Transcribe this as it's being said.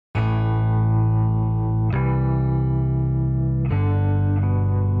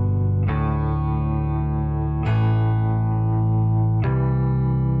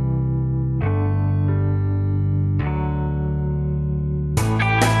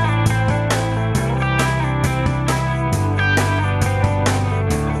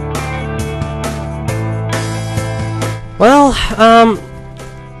Well,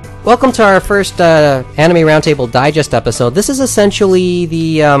 welcome to our first Anime Roundtable Digest episode. This is essentially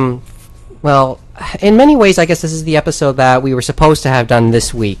the, well, in many ways, I guess this is the episode that we were supposed to have done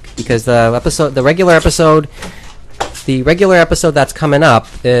this week, because the regular episode that's coming up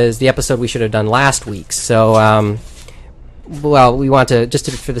is the episode we should have done last week. So, well, we want to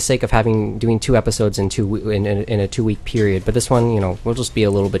for the sake of doing two episodes in a 2-week period. But this one, will just be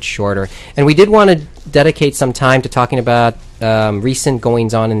a little bit shorter. And we did want to dedicate some time to talking about recent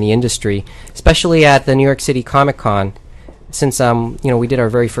goings on in the industry, especially at the New York City Comic Con. Since we did our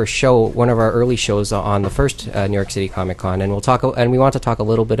very first show, one of our early shows on the first New York City Comic Con, and we want to talk a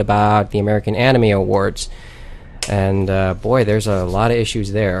little bit about the American Anime Awards. And boy, there's a lot of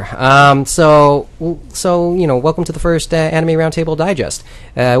issues there. So welcome to the first Anime Roundtable Digest.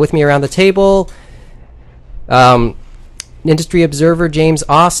 With me around the table, industry observer James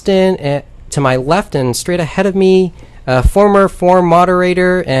Austin. To my left and straight ahead of me, former forum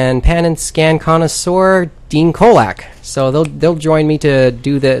moderator and pan and scan connoisseur Dean Kolak. So they'll join me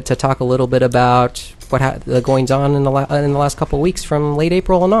to talk a little bit about the goings on in the last couple of weeks from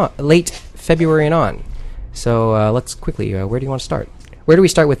late February and on. So let's quickly. Where do you want to start? Where do we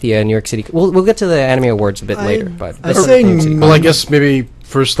start with the New York City? We'll get to the Anime Awards a bit later. But I guess maybe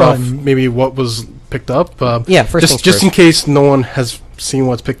first off, maybe what was picked up. Just in case no one has seen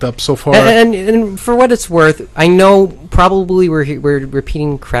what's picked up so far. And for what it's worth, I know probably we're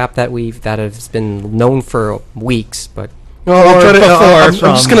repeating crap that has been known for weeks, but. I'm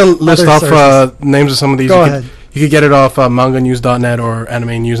just going to list off names of some of these. Go ahead. You could get it off manganews.net or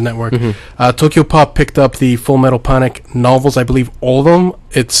Anime News Network. Mm-hmm. Tokyo Pop picked up the Full Metal Panic novels, I believe all of them.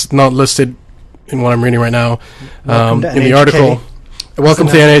 It's not listed in what I'm reading right now in the article. Welcome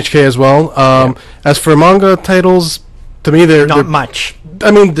to the NHK as well. As for manga titles, to me, they're much.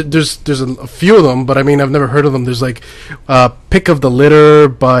 I mean, there's a few of them, but I mean, I've never heard of them. There's like Pick of the Litter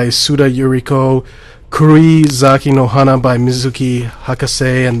by Suda Yuriko, Kuri Zaki no Hana by Mizuki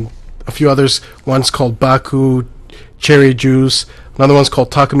Hakase, and a few others. One's called Baku, Cherry Juice. Another one's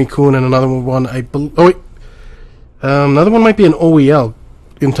called Takumi-kun, and another one another one might be an OEL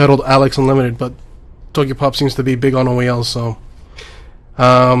entitled Alex Unlimited. But Tokyo Pop seems to be big on OEL, so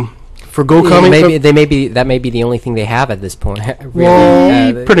for Go Comic, that may be the only thing they have at this point.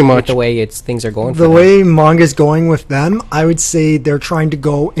 Really, pretty much the way things are going. The way manga's going with them, I would say they're trying to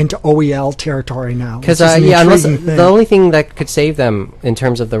go into OEL territory now. Because the only thing that could save them in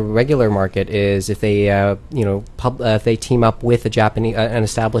terms of the regular market is if they if they team up with an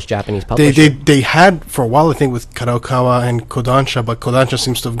established Japanese publisher. They had for a while, I think, with Kadokawa and Kodansha, but Kodansha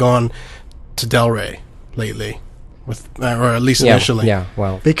seems to have gone to Del Rey lately. Or at least initially.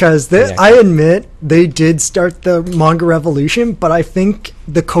 Because I admit they did start the manga revolution, but I think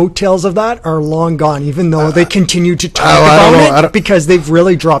the coattails of that are long gone, even though they continue to talk about it, because they've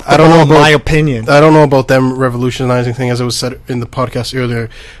really dropped the ball, in my opinion. I don't know about them revolutionizing things. As it was said in the podcast earlier,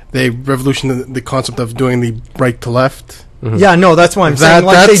 they revolutionized the concept of doing the right to left. Mm-hmm. Yeah, no, that's why I'm saying.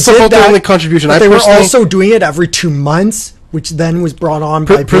 That's the only contribution. But they were also doing it every 2 months, which then was brought on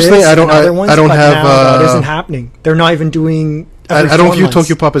by personally, I don't have. That isn't happening. They're not even doing. I don't view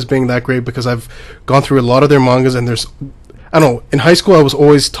Tokyo Pop as being that great because I've gone through a lot of their mangas, and there's. I don't know. In high school, I was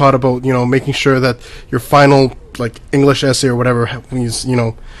always taught about making sure that your final English essay or whatever means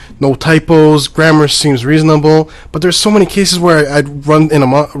no typos, grammar seems reasonable. But there's so many cases where I'd run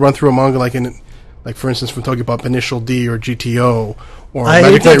through a manga like for instance from Tokyo Pop Initial D or GTO. Or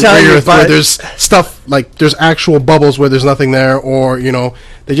Magic Knight Rebirth, where there's stuff there's actual bubbles where there's nothing there, or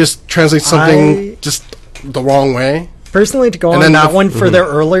they just translate something just the wrong way. Personally, to go on that one for their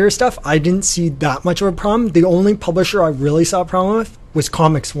earlier stuff, I didn't see that much of a problem. The only publisher I really saw a problem with was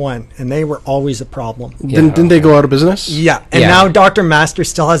Comics One, and they were always a problem. Didn't they go out of business? Yeah, and now Dr. Master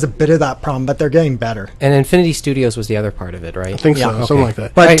still has a bit of that problem, but they're getting better. And Infinity Studios was the other part of it, right? I think so, something like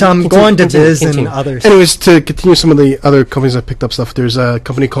that. But go on to Viz and others. Anyways, to continue some of the other companies that picked up stuff, there's a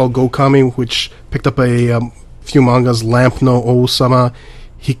company called GoKami, which picked up a few mangas, Lamp no Ousama,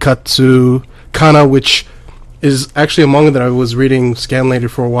 Hikatsu Kana, which is actually a manga that I was reading Scanlator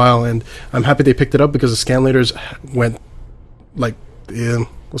for a while, and I'm happy they picked it up because the Scanlators went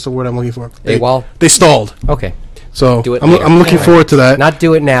what's the word I'm looking for? They stalled. Okay. So I'm looking forward to that. Not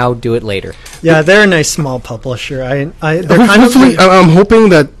do it now, do it later. Yeah, they're a nice small publisher. They're I'm hoping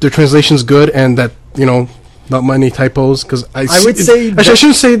that their translation's good and that not many typos, because I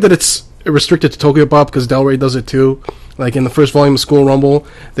shouldn't say that it's restricted to Tokyo Pop, because Del Rey does it too. Like in the first volume of School Rumble,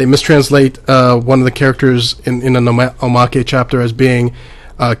 they mistranslate one of the characters in an Omake chapter as being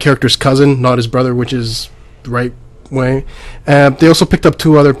character's cousin, not his brother, which is the right way. They also picked up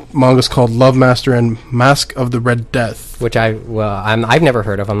 2 other mangas called Love Master and Mask of the Red Death, which I've never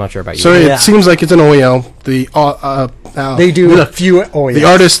heard of. I'm not sure about you. So it seems like it's an OEL. They do a few OELs. The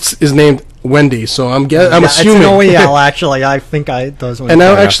artist is named Wendy, so I'm assuming it's an OEL. Actually, I think those ones. And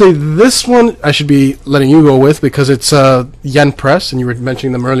now, actually, this one I should be letting you go with because it's Yen Press, and you were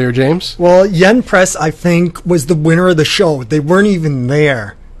mentioning them earlier, James. Well, Yen Press, I think, was the winner of the show. They weren't even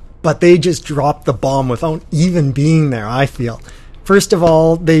there, but they just dropped the bomb without even being there. I feel. First of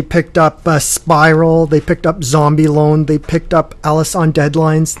all, they picked up Spiral. They picked up Zombie Loan. They picked up Alice on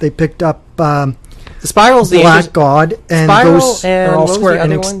Deadlines. They picked up Spiral's Black God, and Spiral those are all Square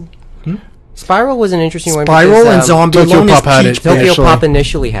Enix. Spiral was an interesting one. Spiral and Zombie Loan Pop had it. Tokyo Pop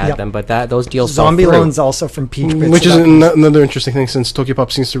initially had them, but those deals Zombie Loan's also from Peach Pit. Which is another interesting thing, since Tokyo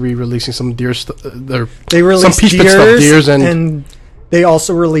Pop seems to be releasing some Deer they released some Peach Pit stuff, Deers, and they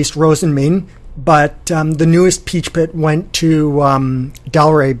also released Rose and Maiden. But the newest Peach Pit went to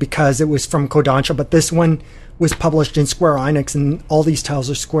Del Rey because it was from Kodansha. But this one was published in Square Enix, and all these titles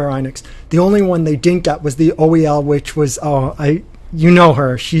are Square Enix. The only one they didn't get was the OEL, which was you know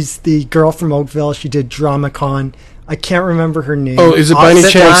her. She's the girl from Oakville. She did DramaCon. I can't remember her name. Oh, is it by any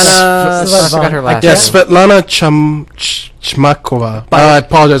chance? I forgot her last name. Svetlana Chmakova. I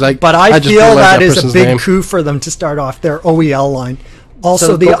apologize. I feel that is a big coup for them to start off their OEL line.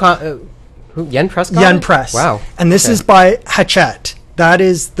 Also, Yen Press? Yen Press. Wow. And this is by Hachette. That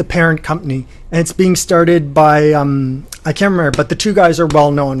is the parent company. And it's being started by, I can't remember, but the 2 guys are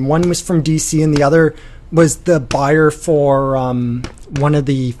well known. One was from DC and the other was the buyer for one of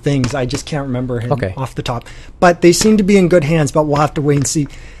the things. I just can't remember him off the top. But they seem to be in good hands, but we'll have to wait and see.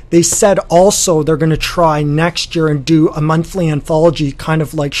 They said also they're going to try next year and do a monthly anthology, kind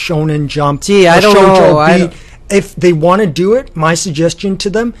of like Shonen Jump. Gee, I don't know. If they want to do it, my suggestion to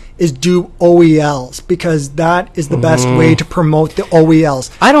them is do OELs, because that is the best way to promote the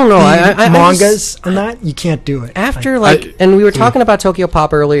OELs. I don't know. Mangas and that, you can't do it. And we were talking about Tokyo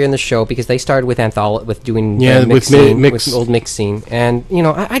Pop earlier in the show because they started with doing with old mix scene, and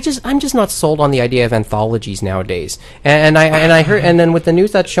I'm just not sold on the idea of anthologies nowadays. And I heard, and then with the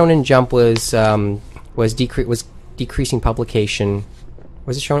news that Shonen Jump was decreasing publication.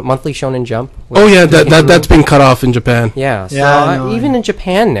 Was it monthly Shonen Jump? That's been cut off in Japan. Yeah, so even in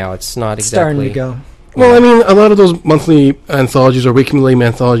Japan now, it's not exactly starting to go. Well, I mean, a lot of those monthly anthologies or weekly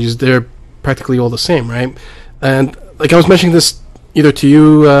anthologies, they're practically all the same, right? And like I was mentioning this either to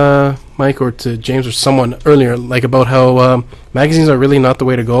you, Mike, or to James or someone earlier, like about how magazines are really not the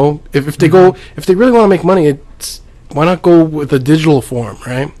way to go. If they really want to make money, why not go with a digital form,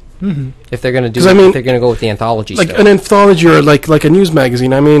 right? Mm-hmm. If they're going to if they're going to go with the anthology, like an anthology or like a news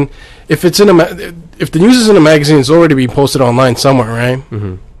magazine. I mean, if it's if the news is in a magazine, it's already being posted online somewhere, right? Mm-hmm.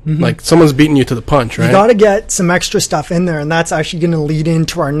 Mm-hmm. Like someone's beating you to the punch, right? You got to get some extra stuff in there, and that's actually going to lead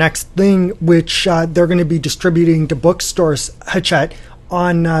into our next thing, which they're going to be distributing to bookstores, Hachette,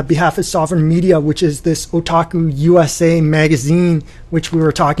 on behalf of Sovereign Media, which is this Otaku USA magazine, which we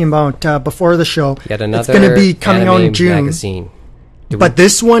were talking about before the show. Yet another it's going to be coming out in June. Magazine. But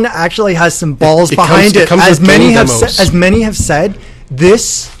this one actually has some balls behind it. As many have said,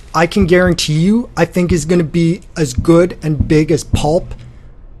 this, I can guarantee you, I think is going to be as good and big as Pulp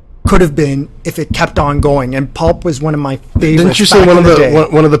could have been if it kept on going. And Pulp was one of my favorites. Didn't you say one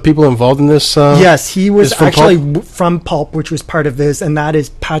of the people involved in this? Yes, he was actually from Pulp, which was part of this, and that is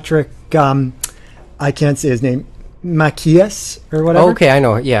Patrick. I can't say his name, Macias or whatever. Okay, I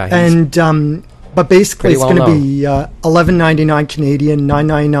know. Yeah, and. But basically, it's going to be $11.99 Canadian,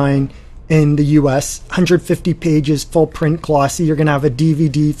 $9.99 in the US, 150 pages, full print, glossy. You're going to have a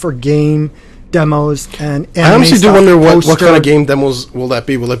DVD for game demos and anime I honestly stuff, do wonder what kind of game demos will that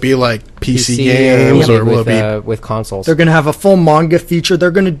be. Will it be like PC games or will it be with consoles? They're going to have a full manga feature.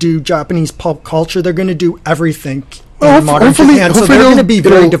 They're going to do Japanese pulp culture. They're going to do everything. Well, modern Japan. So they're going to be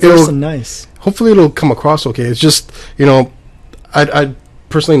very diverse and nice. Hopefully, it'll come across okay. It's just I'd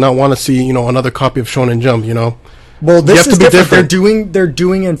personally not want to see another copy of Shonen Jump. Well, this is different. They're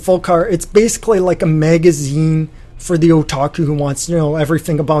doing in full color. It's basically like a magazine for the otaku who wants to know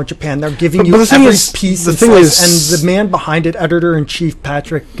everything about Japan. They're giving you every piece. The thing is, and the man behind it, editor-in-chief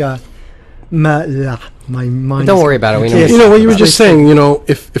Patrick. My mind. Don't worry about it. We know. What you were just saying.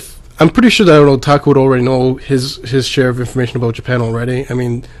 If I'm pretty sure that an otaku would already know his share of information about Japan already. I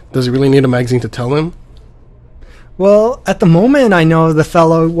mean, does he really need a magazine to tell him? Well, at the moment, I know the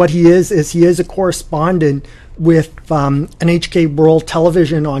fellow, what he is he is a correspondent with NHK World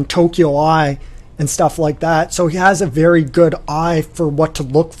Television on Tokyo Eye, and stuff like that. So he has a very good eye for what to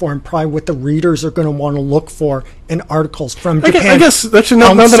look for and probably what the readers are going to want to look for in articles from Japan. I guess that's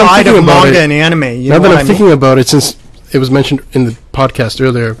now that I'm thinking about manga it, and anime. Now that I'm thinking about it, since it was mentioned in the podcast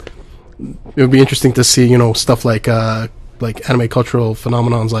earlier, it would be interesting to see, stuff like anime cultural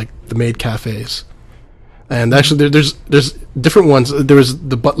phenomenons like the maid cafes. And actually, there's different ones. There was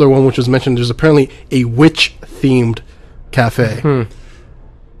the Butler one, which was mentioned. There's apparently a witch-themed cafe.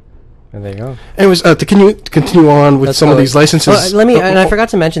 And there you go. Anyways, to continue on with some of these licenses. Well, I forgot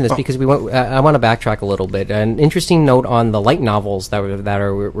to mention this because I want to backtrack a little bit. An interesting note on the light novels that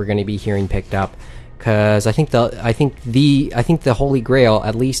we're going to be hearing picked up, because I think the Holy Grail,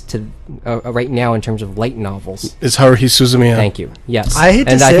 at least to right now in terms of light novels, is Haruhi Suzumiya. Thank you. Yes, I hate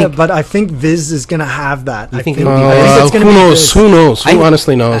to say it, but I think Viz is going to have that. I think who knows? Who knows? Who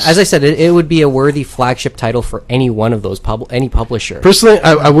honestly knows? As I said, it would be a worthy flagship title for any one of those any publisher. Personally,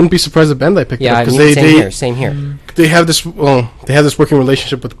 I wouldn't be surprised if Bandai picked it up, because same here. They have this working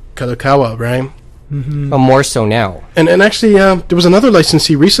relationship with Kadokawa, right? Mm-hmm. Well, more so now. And actually, there was another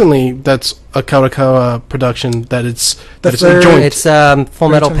licensee recently that's a Kadokawa production it's a joint. It's Full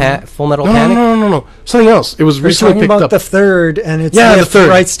Metal Panic. No. Something else. It was recently picked about up. The third, and it's the third.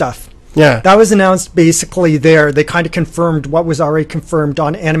 Right Stuff. Yeah. That was announced basically there. They kind of confirmed what was already confirmed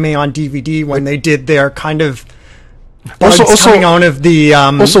on Anime on DVD when they did their kind of also coming out of the...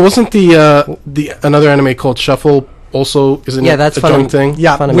 also, wasn't the another anime called Shuffle also isn't that's a joint thing?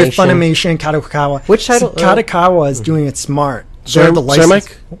 Yeah, Funimation. With Funimation and Kadokawa. Which title? Kadokawa is doing it smart. Sorry,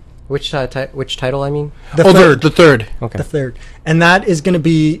 Mike? Which title, I mean? The third. Okay. The third. And that is going to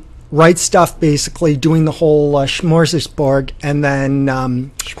be Right Stuff, basically, doing the whole Smorgasbord, and then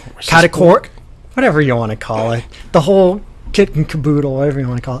Katakor, whatever you want to call it. The whole kit and caboodle, whatever you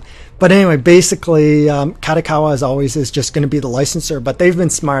want to call it. But anyway, basically, Kadokawa, as always, is just going to be the licensor. But they've been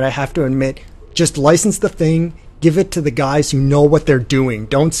smart, I have to admit. Just license the thing, give it to the guys who know what they're doing.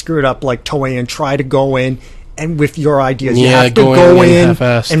 Don't screw it up like Toei and try to go in and with your ideas. You have to go in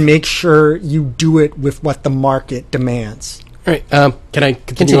and make sure you do it with what the market demands. All right. Can I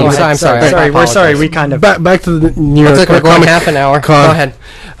continue? I'm sorry. We're sorry. We kind of back to the New York. Looks like we're going half an hour. Go ahead.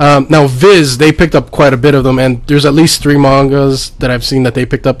 Now Viz, they picked up quite a bit of them, and there's at least 3 mangas that I've seen that they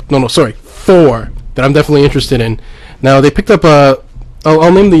picked up. 4 that I'm definitely interested in. Now they picked up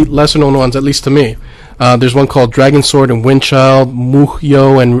I'll name the lesser known ones, at least to me. There's one called Dragon Sword and Windchild,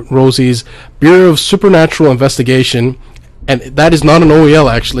 Muhyo and Rosie's Bureau of Supernatural Investigation, and that is not an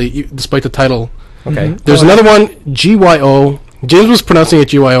OEL actually, despite the title. Okay. Mm-hmm. There's another one, GYO. James was pronouncing it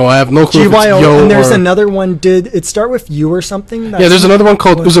GYO. I have no clue if it's yo and there's another one. Did it start with U or something? There's another one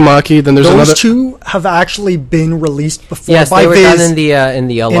called Uzumaki. Then there's those two have actually been released before. Yes, by they were Viz done in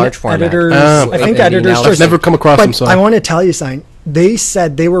the large format. Editors, I think editors. I've never come across them. So I want to tell you something. They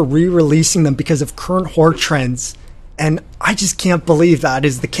said they were re-releasing them because of current horror trends, and I just can't believe that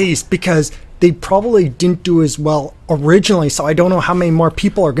is the case, because they probably didn't do as well originally, so I don't know how many more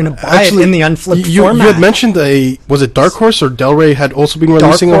people are going to buy it in the unflipped format. You had mentioned was it Dark Horse or Del Rey had also been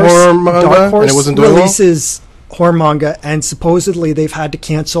releasing a horror manga, Dark Horse and it wasn't doing releases horror manga, and supposedly they've had to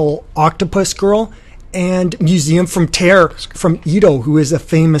cancel Octopus Girl and Museum from Terror from Ito, who is a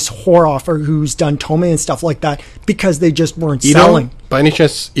famous horror author who's done Tome and stuff like that, because they just weren't selling. By any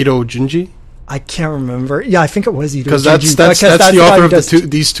chance, Ito Junji? I can't remember. Yeah, I think it was Ito Junji. Because that's the author of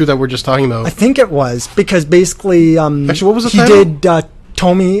these two that we're just talking about. I think it was, because basically... actually, what was the title? He did...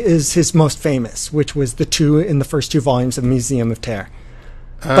 Tome is his most famous, which was the 2 in the first 2 volumes of Museum of Terror.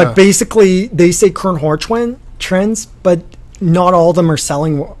 But basically, they say current horror trends, but not all of them are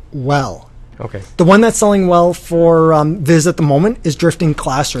selling well. Okay. The one that's selling well for Viz at the moment is Drifting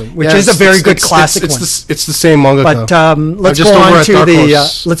Classroom, which is a very good classic one. It's the same manga. But let's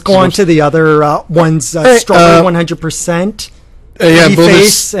go on to the other ones. Strawberry 100%.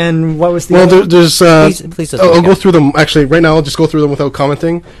 Face and what was the other? There's please I'll go through them. Actually, right now I'll just go through them without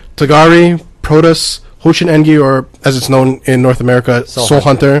commenting. Tagari, Protus, Hoshin Engi, or as it's known in North America, Soul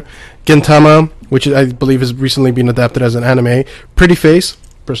Hunter, Gintama, which I believe has recently been adapted as an anime, Pretty Face,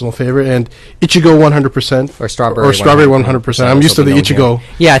 personal favorite, and Ichigo 100%. Or Strawberry 100%. I'm used to the Ichigo.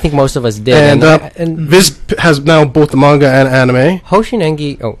 Here. Yeah, I think most of us did. And Viz has now both the manga and anime. Hoshin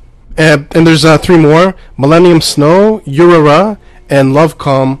Engi, and there's 3 more, Millennium Snow, Urara, and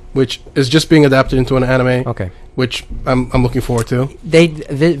Lovecom, which is just being adapted into an anime. Okay. Which I'm looking forward to.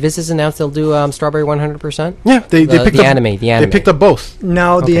 Viz has announced they'll do Strawberry 100%? Yeah, they picked the up anime. They picked up both.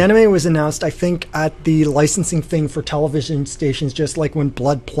 Now, the anime was announced, I think, at the licensing thing for television stations, just like when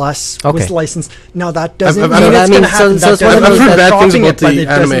Blood Plus was licensed. Now, that doesn't mean it's going to happen. I've heard bad things about the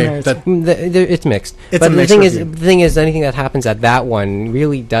anime. It's mixed. But the thing is, anything that happens at that one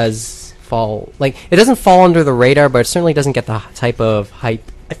really does fall under the radar, but it certainly doesn't get the type of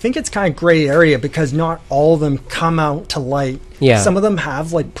hype. I think it's kind of gray area because not all of them come out to light. Yeah. Some of them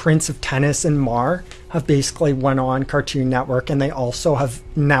have, like Prince of Tennis and Mar have basically went on Cartoon Network, and they also have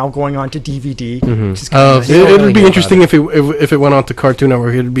now going on to DVD. Mm-hmm. It would be interesting if it went on to Cartoon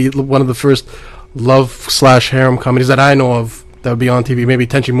Network. It would be one of the first love/harem comedies that I know of that would be on TV. Maybe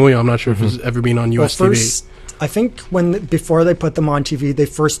Tenchi Muyo. I'm not sure if it's ever been on US TV. I think before they put them on TV, they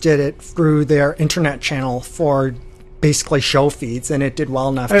first did it through their internet channel for basically show feeds, and it did well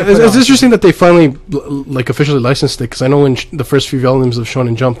enough. It's interesting that they finally officially licensed it, because I know in the first few volumes of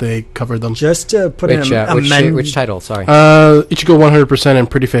Shonen Jump they covered them. Just to put which title? Sorry. Ichigo 100% and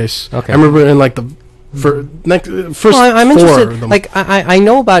Pretty Face. Okay. I remember in like the first. Well, I'm interested. Like I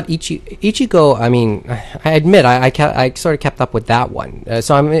know about Ichigo. I mean, I admit I sort of kept up with that one.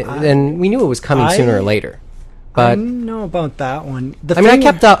 And we knew it was coming sooner or later. But I don't know about that one. I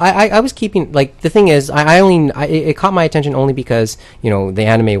kept up. I was keeping, like, the thing is, it caught my attention only because, the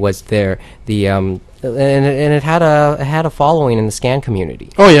anime was there. And it had a following in the scan community.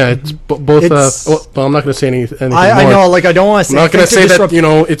 Oh yeah, it's both. Well, I'm not going to say anything more. I know, like, I don't want to say. I'm not going to say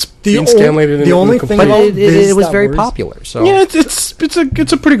that it's being scanlated. The only thing, but it was very popular. So yeah, it's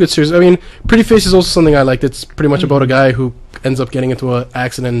a pretty good series. I mean, Pretty Face is also something I liked. It's pretty much about a guy who ends up getting into an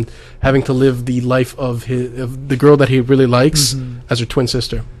accident, having to live the life of the girl that he really likes as her twin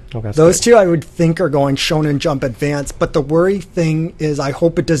sister. Okay, those two I would think are going Shonen Jump Advance, but the worry thing is I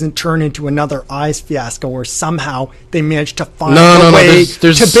hope it doesn't turn into another Eyes fiasco where somehow they manage to find a way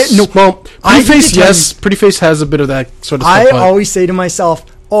Pretty Face, yes, Pretty Face has a bit of that sort of stuff. I always say to myself,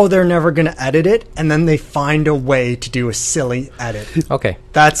 they're never going to edit it, and then they find a way to do a silly edit. Okay.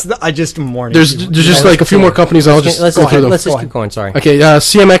 I just am warning There's just like a few more companies. I'll just go through them. Let's just keep going, sorry. Okay,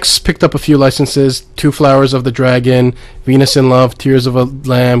 CMX picked up a few licenses: Two Flowers of the Dragon, Venus in Love, Tears of a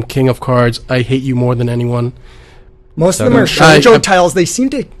Lamb, King of Cards, I Hate You More Than Anyone. Most of them are shoujo titles. They seem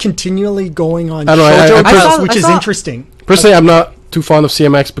to continually going on shoujo titles, which is interesting. Personally, I'm not too fond of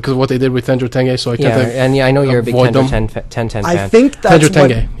CMX because of what they did with Tenjo Tenge, so I can't. I know you're a big Tenjo 1010 fan. I think that's Tenjo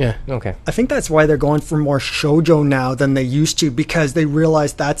Tenge, yeah. Okay. I think that's why they're going for more shoujo now than they used to, because they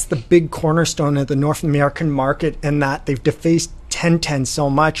realize that's the big cornerstone of the North American market, and that they've defaced 1010 so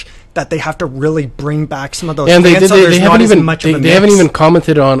much that they have to really bring back some of those. And they haven't even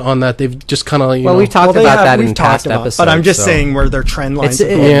commented on that. They've just kind of we've talked about that in past episodes. But I'm just saying where their trend lines.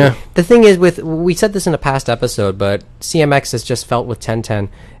 The thing is, we said this in a past episode, but CMX has just felt with 1010.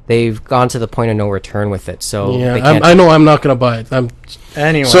 They've gone to the point of no return with it. So I know I'm not going to buy it.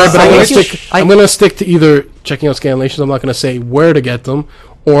 Anyway, sorry, but I'm going to stick to either checking out Scanlations. I'm not going to say where to get them,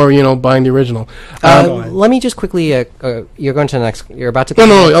 or buying the original. Let me just quickly. You're going to the next. You're about to.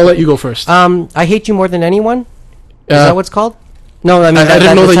 No. I'll let you go first. I Hate You More Than Anyone. Is that what it's called? No, I mean I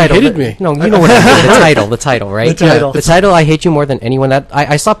didn't know that you hated me. No, you know what I mean. The title, right? The title. I Hate You More Than Anyone. That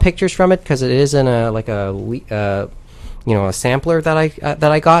I saw pictures from it because it is in a sampler that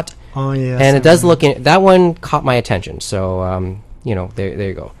I got. Oh yeah. And it does look that one caught my attention. So there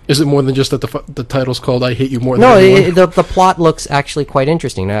you go. Is it more than just that the title's called I Hate You More Than Anyone? No, the plot looks actually quite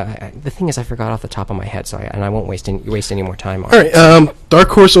interesting. The thing is, I forgot off the top of my head, I won't waste any more time on it. All right, Dark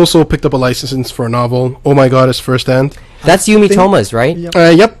Horse also picked up a license for a novel, Oh My God, Is First End. That's Yumi Toma's, right?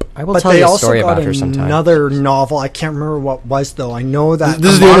 Yep. I will tell you a story about her sometime. Another novel, I can't remember what was, though. I know that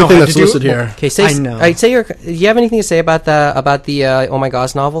this is the only thing that's listed here. Okay, I know. Do you have anything to say about the Oh My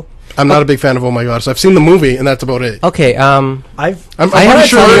Gosh novel? I'm not a big fan of Oh My Gosh. I've seen the movie, and that's about it. Okay, I'm pretty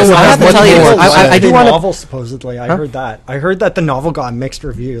sure I have to tell you, I do want to. Novel supposedly, I heard that. I heard that the novel got a mixed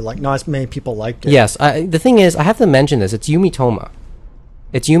review. Like, not as many people liked it. Yes, the thing is, I have to mention this. It's Yumi Toma.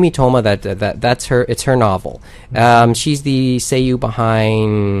 It's Yumi Toma that's her. It's her novel. She's the seiyuu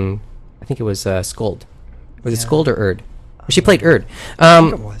behind. I think it was Skuld. Was it Skuld or Erd? She played Erd. I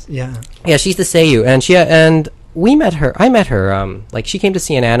think it was. Yeah. Yeah, she's the seiyuu, and we met her. I met her. She came to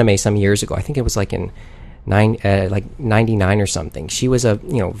see an anime some years ago. I think it was like in 99 or something. She was a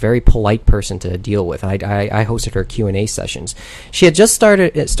very polite person to deal with. I hosted her Q&A sessions. She had just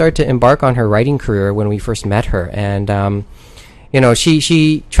started to embark on her writing career when we first met her, and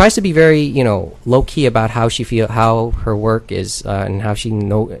she tries to be very low key about how her work is, and how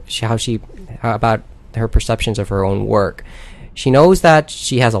about her perceptions of her own work. She knows that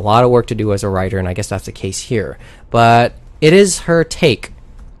she has a lot of work to do as a writer, and I guess that's the case here. But it is her take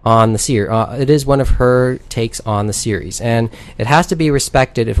on the series. It is one of her takes on the series, and it has to be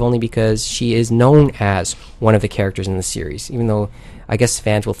respected, if only because she is known as one of the characters in the series, even though I guess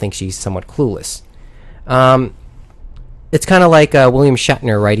fans will think she's somewhat clueless. It's kind of like William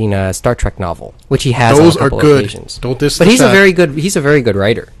Shatner writing a Star Trek novel, which he has on a couple of occasions. Don't diss but he's a very good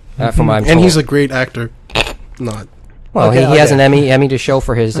writer. from what I'm told. And he's a great actor. Not. Well, he has an Emmy to show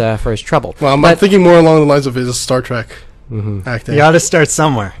for his trouble. Well, I'm thinking more along the lines of his Star Trek acting. You got to start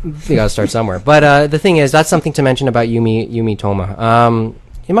somewhere. You got to start somewhere. But the thing is, that's something to mention about Yumi Toma.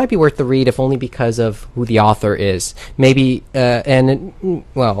 It might be worth the read, if only because of who the author is. Maybe, I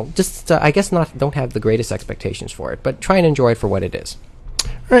guess don't have the greatest expectations for it, but try and enjoy it for what it is.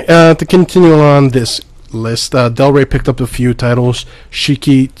 All right, to continue on this list, Del Rey picked up a few titles.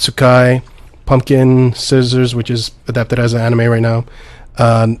 Shiki Tsukai, Pumpkin Scissors, which is adapted as an anime right now,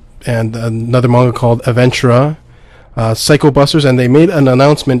 and another manga called Aventura, Psycho Busters, and they made an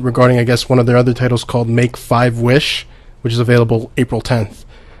announcement regarding, I guess, one of their other titles called Make 5 Wish, which is available April 10th.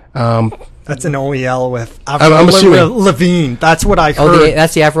 That's an OEL with I'm assuming Lavigne. That's what I heard. Oh,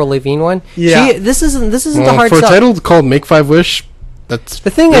 that's the Avril Lavigne one. Yeah, this isn't the hard for stuff. a title called Make 5 Wish. That's the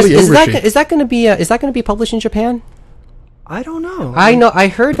thing really is that going to be published in Japan? I don't know. I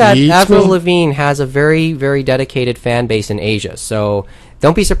heard that Avril Lavigne has a very, very dedicated fan base in Asia. So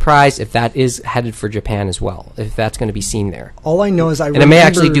don't be surprised if that is headed for Japan as well, if that's going to be seen there. All I know is it may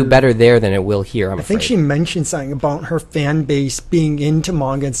actually do better there than it will here, I'm afraid. I think she mentioned something about her fan base being into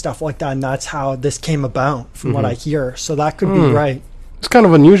manga and stuff like that, and that's how this came about, from what I hear. So that could be right. It's kind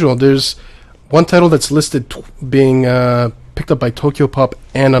of unusual. There's one title that's listed being picked up by Tokyo Pop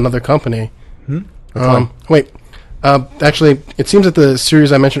and another company. Actually, it seems that the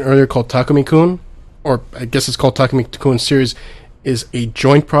series I mentioned earlier called Takumi-kun, or I guess it's called Takumi-kun series, is a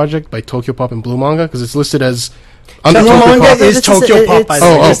joint project by Tokyo Pop and Blue Manga, because it's listed as under Tokyo Pop. Is Tokyo Pop, by the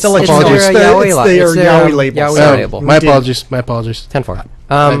way. It's their yaoi label. My apologies. 10-4.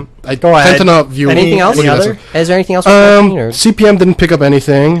 I tend to not view anything else. Is there anything else? CPM didn't pick up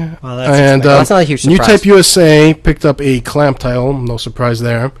anything, and that's not a huge surprise. New Type USA picked up a clamp title, no surprise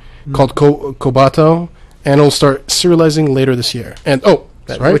there, called Kobato, and it'll start serializing later this year. And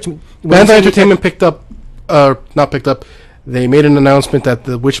Bandai Entertainment they made an announcement that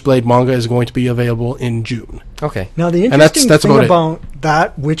the Witchblade manga is going to be available in June. Okay. Now the interesting thing about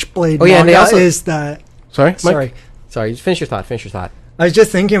that Witchblade manga is that... Sorry, finish your thought. I was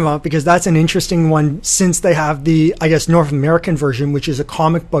just thinking about, because that's an interesting one, since they have the, I guess, North American version, which is a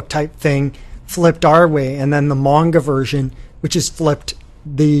comic book type thing, flipped our way, and then the manga version, which is flipped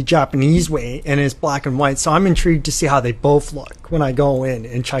the Japanese way and is black and white. So I'm intrigued to see how they both look when I go in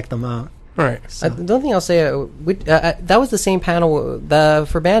and check them out. All right. The only thing I'll say, that was the same panel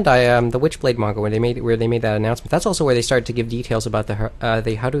for Bandai, the Witchblade manga, where they made that announcement. That's also where they started to give details about the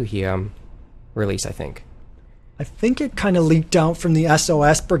Haruhi release, I think. I think it kind of leaked out from the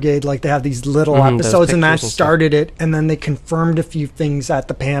SOS Brigade, like they have these little episodes, and that started it, and then they confirmed a few things at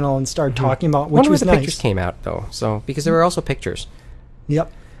the panel and started talking about, which was nice. I wonder where the pictures came out, though, because there were also pictures.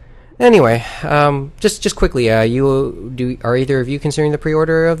 Yep. Anyway, just quickly, are either of you considering the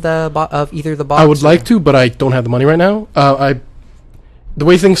pre-order of either the box? I would like to, but I don't have the money right now. The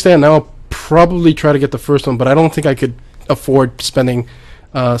way things stand now, I'll probably try to get the first one, but I don't think I could afford spending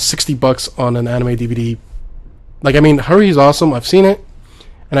 $60 on an anime DVD. Like, I mean, Hurry is awesome. I've seen it,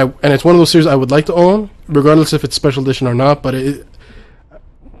 and it's one of those series I would like to own, regardless if it's special edition or not. But the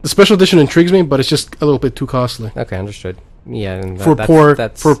special edition intrigues me, but it's just a little bit too costly. Okay, understood. Yeah, and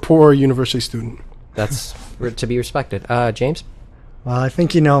for a poor university student. That's to be respected. James? Well, I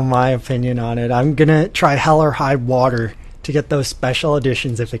think you know my opinion on it. I'm gonna try hell or high water to get those special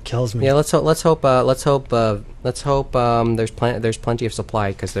editions if it kills me. Yeah, let's hope there's plenty of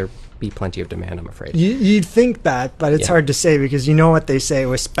supply, because there be plenty of demand, I'm afraid. You'd think that, but it's hard to say, because you know what they say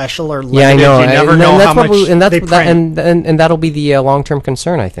with special or limited. Yeah, I know. You never know how much they and print. that'll be the long-term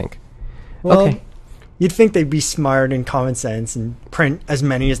concern, I think. Well, okay. You'd think they'd be smart and common sense and print as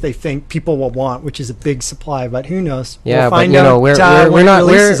many as they think people will want, which is a big supply. But who knows? Yeah, we'll find but out we're not.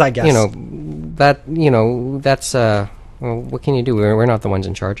 Releases, I guess. That's well, what can you do? We're not the ones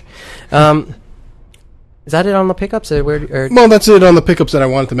in charge. Is that it on the pickups? Well, that's it on the pickups that I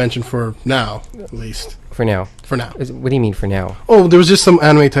wanted to mention for now, at least. For now. What do you mean for now? Oh, there was just some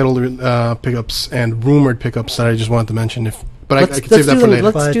anime title pickups and rumored pickups that I just wanted to mention. But I could save that for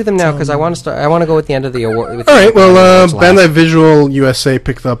later. Let's do them now, because I want to go at the end of the award. All right. Well, Bandai Visual USA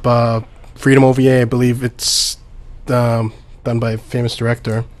picked up Freedom OVA. I believe it's done by a famous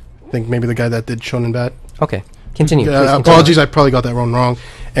director. I think maybe the guy that did Shonen Bat. Okay. Continue. Apologies, I probably got that one wrong.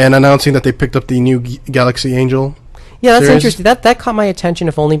 And announcing that they picked up the new Galaxy Angel. Yeah, that's interesting. That caught my attention,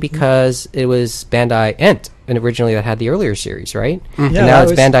 if only because it was Bandai Ent, and originally that had the earlier series, right? Mm-hmm. And now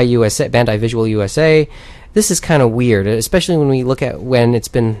it's Bandai Visual USA. This is kind of weird, especially when we look at when it's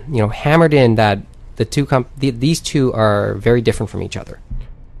been hammered in that these two are very different from each other.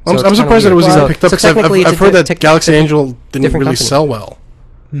 So I'm surprised that it was even picked up, because I've heard that Galaxy Angel didn't really sell well.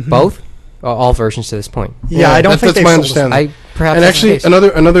 Both? All versions to this point. Yeah, I don't think that's my understanding. And actually,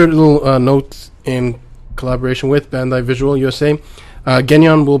 another little note in collaboration with Bandai Visual USA,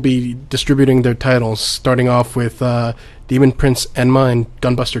 Genyon will be distributing their titles, starting off with Demon Prince Enma and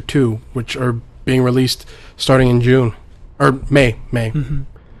Gunbuster 2, which are being released starting in June. Or May.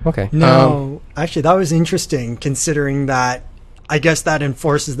 Okay. No, actually, that was interesting, considering that I guess that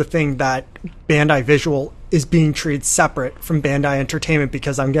enforces the thing that Bandai Visual is being treated separate from Bandai Entertainment,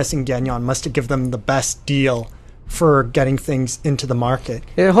 because I'm guessing Genyon must have given them the best deal for getting things into the market.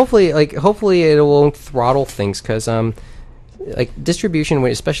 Yeah, hopefully it won't throttle things, because like distribution,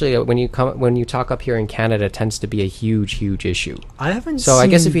 especially when you talk up here in Canada, tends to be a huge issue. I haven't. So I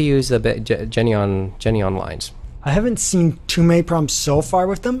guess if you use the Genyon lines, I haven't seen too many problems so far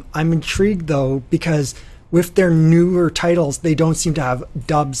with them. I'm intrigued though, because with their newer titles, they don't seem to have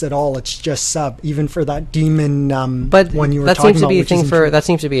dubs at all. It's just sub, even for that Demon but one you were that talking seems to about. be a thing for that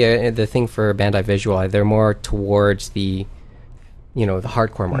seems to be the thing for Bandai Visual. They're more towards the the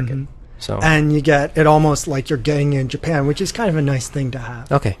hardcore market. So and you get it almost like you're getting in Japan, which is kind of a nice thing to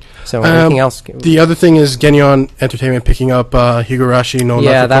have. Okay. So anything else? The other thing is Genyon Entertainment picking up Higurashi no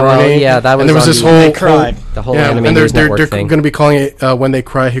that was and there was this the whole anime and news they're network thing. going to be calling it When They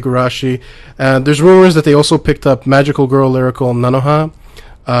Cry Higurashi. There's rumors that they also picked up Magical Girl Lyrical Nanoha.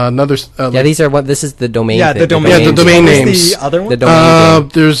 This is the domain. Yeah, thing, the domain. The domain names. The other one. The domain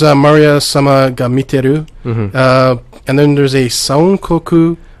there's Maria Sama ga Miteru, and then there's a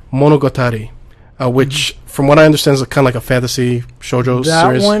Saunkoku Monogatari, which, from what I understand, is kind of like a fantasy shoujo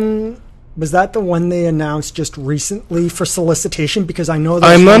series. That one, was that the one they announced just recently for solicitation? Because I know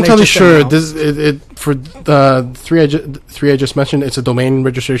I'm not entirely sure. For the three I just mentioned, it's a domain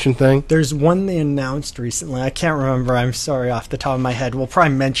registration thing. There's one they announced recently. I can't remember. I'm sorry, off the top of my head. We'll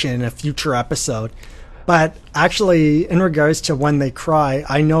probably mention in a future episode. But actually, in regards to When They Cry,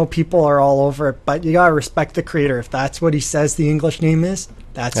 I know people are all over it, but you gotta respect the creator. If that's what he says the English name is,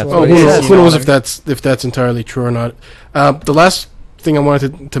 that's what it is. Who knows if that's entirely true or not? The last thing I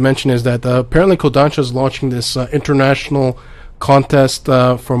wanted to mention is that apparently Kodansha is launching this international contest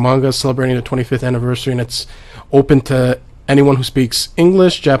for manga celebrating the 25th anniversary, and it's open to anyone who speaks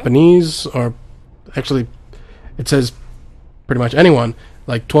English, Japanese, or actually it says pretty much anyone,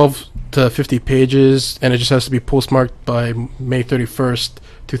 like 12 to 50 pages, and it just has to be postmarked by May 31st,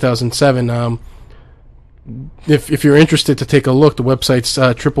 2007. If you're interested to take a look, the website's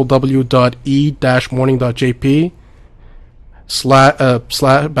www.e-morning.jp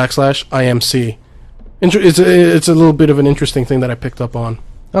 /IMC. It's a little bit of an interesting thing that I picked up on.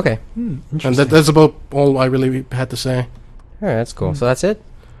 Okay. And that's about all I really had to say. All right, that's cool. So that's it?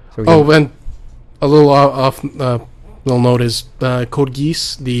 And a little little note is Code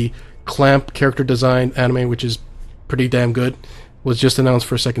Geass, the Clamp character design anime, which is pretty damn good, was just announced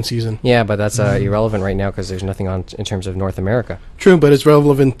for a second season. Yeah, but that's irrelevant right now because there's nothing on in terms of North America. True, but it's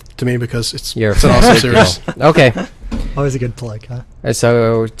relevant to me because it's an awesome series. Okay. Always a good plug, huh?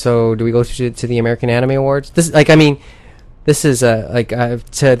 So do we go to the American Anime Awards? This is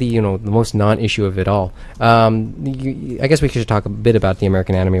to the the most non-issue of it all. I guess we should talk a bit about the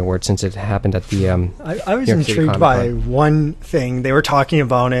American Anime Awards since it happened at the. I was intrigued by one thing. They were talking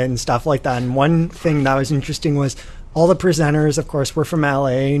about it and stuff like that, and one thing that was interesting was all the presenters, of course, were from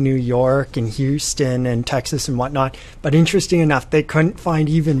LA, New York, and Houston, and Texas, and whatnot. But interesting enough, they couldn't find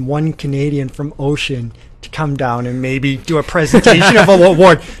even one Canadian from Ocean to come down and maybe do a presentation of an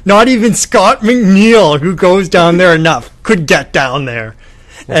award. Not even Scott McNeil, who goes down there enough, could get down there.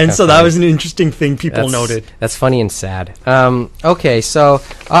 And so that was an interesting thing people noted. That's funny and sad. Okay, so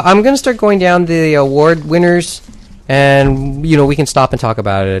I'm going to start going down the award winners, and we can stop and talk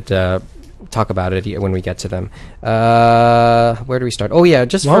about it when we get to them. Where do we start? Oh yeah,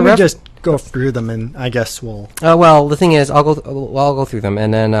 just why don't we just go through them, and I guess we'll. Well, the thing is, I'll go through them,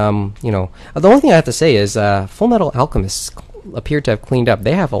 and then the only thing I have to say is Full Metal Alchemist appeared to have cleaned up.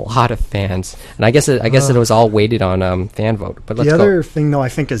 They have a lot of fans, and I guess it was all weighted on fan vote. But let's the other thing, though, I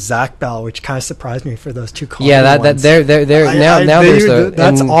think is Zach Bell, which kind of surprised me for those two. That's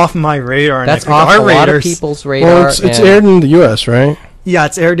off my radar. That's off a lot of people's radar. Well, it's aired in the U.S., right? Yeah,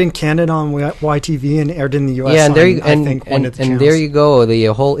 it's aired in Canada on YTV and aired in the U.S. Yeah, and there you go. The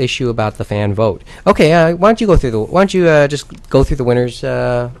whole issue about the fan vote. Okay, why don't you go through just go through the winners?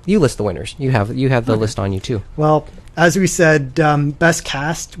 You list the winners. You have the list on you too. Well, as we said, best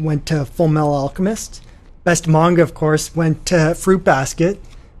cast went to Full Metal Alchemist. Best manga, of course, went to Fruit Basket,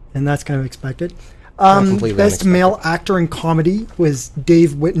 and that's kind of expected. Best male actor in comedy was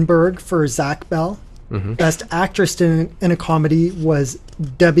Dave Wittenberg for Zach Bell. Mm-hmm. Best actress in a comedy was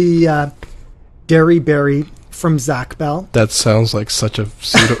Debbie Derryberry from Zach Bell. That sounds like such a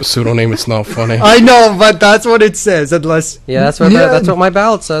pseudonym. It's not funny. I know, but that's what it says. Unless that's what my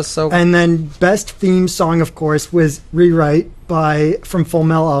ballot says. So, and then best theme song, of course, was "Rewrite" from Full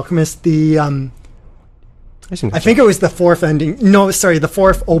Metal Alchemist. The I think it was the fourth ending. No, sorry, the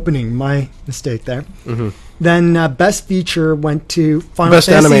fourth opening. My mistake there. Mm-hmm. Then best feature went to Final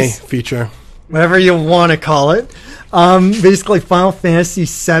Fantasy. Best anime feature. Whatever you want to call it. Basically, Final Fantasy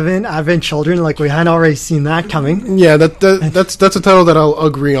VII Advent Children, like we had already seen that coming. Yeah, that's a title that I'll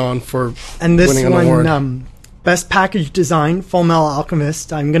agree on for and this winning an award. Best package design, Full Metal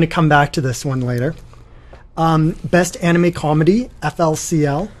Alchemist. I'm going to come back to this one later. Best anime comedy,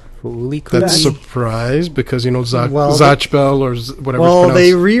 FLCL. That's a surprise because Zatch Bell or whatever. Well,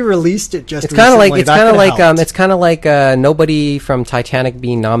 they re-released it just. It's kind of like nobody from Titanic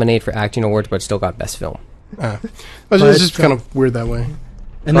being nominated for acting awards, but still got best film. It's just kind of weird that way.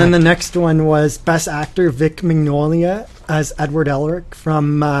 And then the next one was best actor Vic Mignola as Edward Elric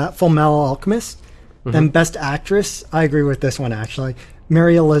from Full Metal Alchemist. Mm-hmm. Then best actress, I agree with this one actually,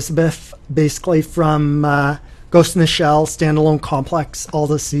 Mary Elizabeth, basically from Ghost in the Shell, Standalone Complex, all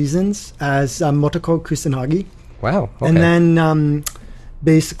the seasons as Motoko Kusanagi. Wow. Okay. And then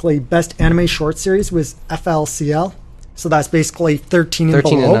basically best anime short series was FLCL. So that's basically 13 and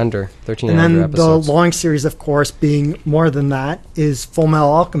below. And under. 13 and under episodes. The long series, of course, being more than that, is Full Metal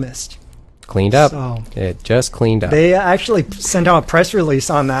Alchemist. Cleaned up. So it just cleaned up. They actually sent out a press release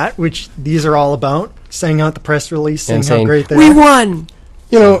on that, which these are all about. Sending out the press release, saying how great they are. We won!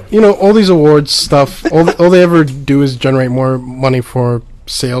 You know, all these awards stuff, all they ever do is generate more money for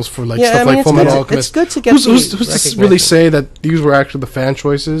sales for stuff like Full Metal Alchemist. It's good to get who's to really say that these were actually the fan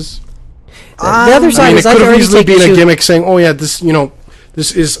choices? The other side is it could have easily been a gimmick saying, "Oh yeah, this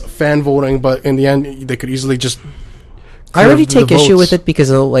is fan voting," but in the end, they could easily just. I already take issue with it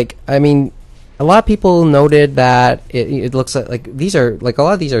because, a lot of people noted that it looks like these are a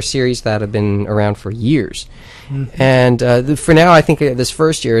lot of these are series that have been around for years, and for now, I think this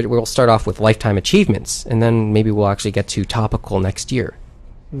first year we'll start off with lifetime achievements, and then maybe we'll actually get to topical next year.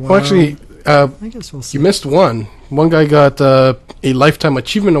 Well, actually, I guess we'll see. You missed one. One guy got a lifetime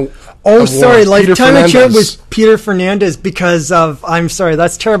achievement award. Oh, sorry, lifetime achievement was Peter Fernandez because of, I'm sorry,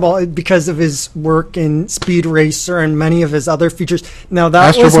 that's terrible, because of his work in Speed Racer and many of his other features. Now that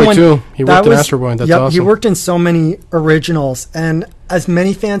Astro was Boy one, too. He worked in Astro Boy. That's awesome. He worked in so many originals, and as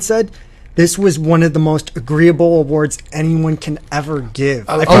many fans said, this was one of the most agreeable awards anyone can ever give.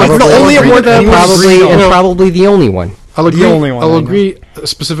 Probably the only award that probably the only one. I'll agree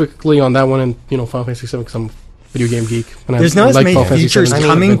specifically on that one in Final Fantasy VII because I'm a video game geek. And there's not as many features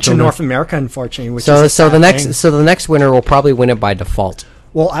coming to North America, unfortunately. So the next winner will probably win it by default.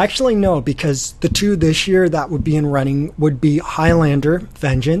 Well, actually, no, because the two this year that would be in running would be Highlander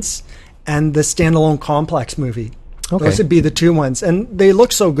Vengeance and the Standalone Complex movie. Okay. Those would be the two ones, and they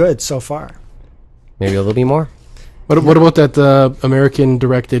look so good so far. Maybe there'll be more. What about that American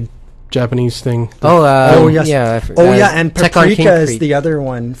directed Japanese thing? Yes. Yeah, and Paprika is the other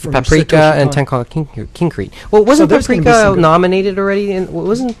one. From Paprika and Tenkon Kinkreet. Well, wasn't Paprika nominated already?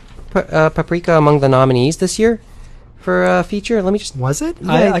 Wasn't Paprika among the nominees this year for a feature? Let me just... Was it?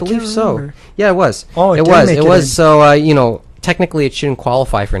 Yeah, I believe so. Remember. Yeah, it was. Oh, it was. So, technically it shouldn't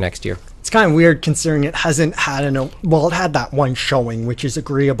qualify for next year. It's kind of weird considering it hasn't had it had that one showing, which is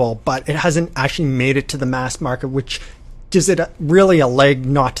agreeable, but it hasn't actually made it to the mass market, which gives it really a leg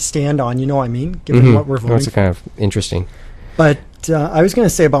not to stand on, you know what I mean? Given what we're voting. That's kind of interesting. But I was going to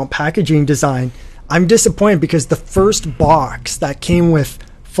say about packaging design, I'm disappointed because the first box that came with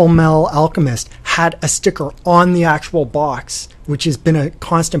Full Metal Alchemist had a sticker on the actual box, which has been a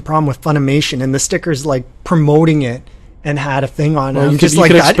constant problem with Funimation, and the sticker's like promoting it and had a thing on it. Just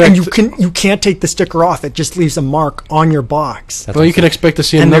like that, and you can't take the sticker off. It just leaves a mark on your box. Well, you can expect to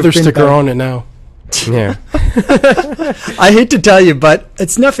see another sticker on it now. Yeah. I hate to tell you, but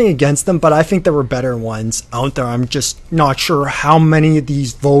it's nothing against them, but I think there were better ones out there. I'm just not sure how many of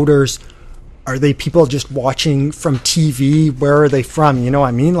these voters are they people just watching from TV? Where are they from? You know what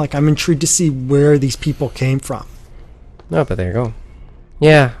I mean? Like, I'm intrigued to see where these people came from. No, but there you go.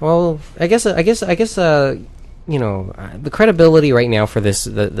 Yeah, well, I guess the credibility right now for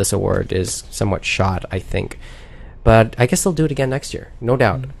this award is somewhat shot, I think. But I guess they'll do it again next year, no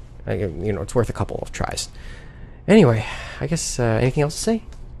doubt. It's worth a couple of tries. Anyway, I guess anything else to say?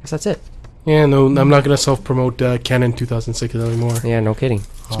 I guess that's it. Yeah, no, I'm not going to self-promote Canon 2006 anymore. Yeah, no kidding.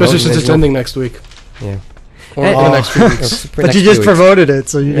 Especially since it's ending next week. Yeah. Or the next few weeks. But you just promoted it,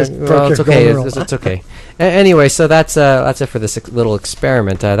 so you just broke your golden rule. It's okay. Anyway, so that's it for this little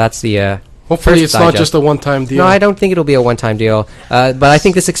experiment. That's the... Hopefully it's not just a one-time deal. No, I don't think it'll be a one-time deal. But I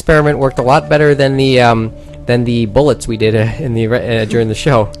think this experiment worked a lot better than the than the bullets we did in the during the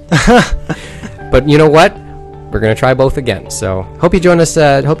show. But you know what? We're gonna try both again. So hope you join us.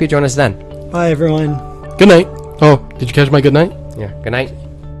 Hope you join us then. Bye, everyone. Good night. Oh, did you catch my good night? Yeah. Good night.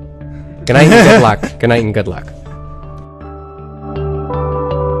 Good night and good luck. Good night and good luck.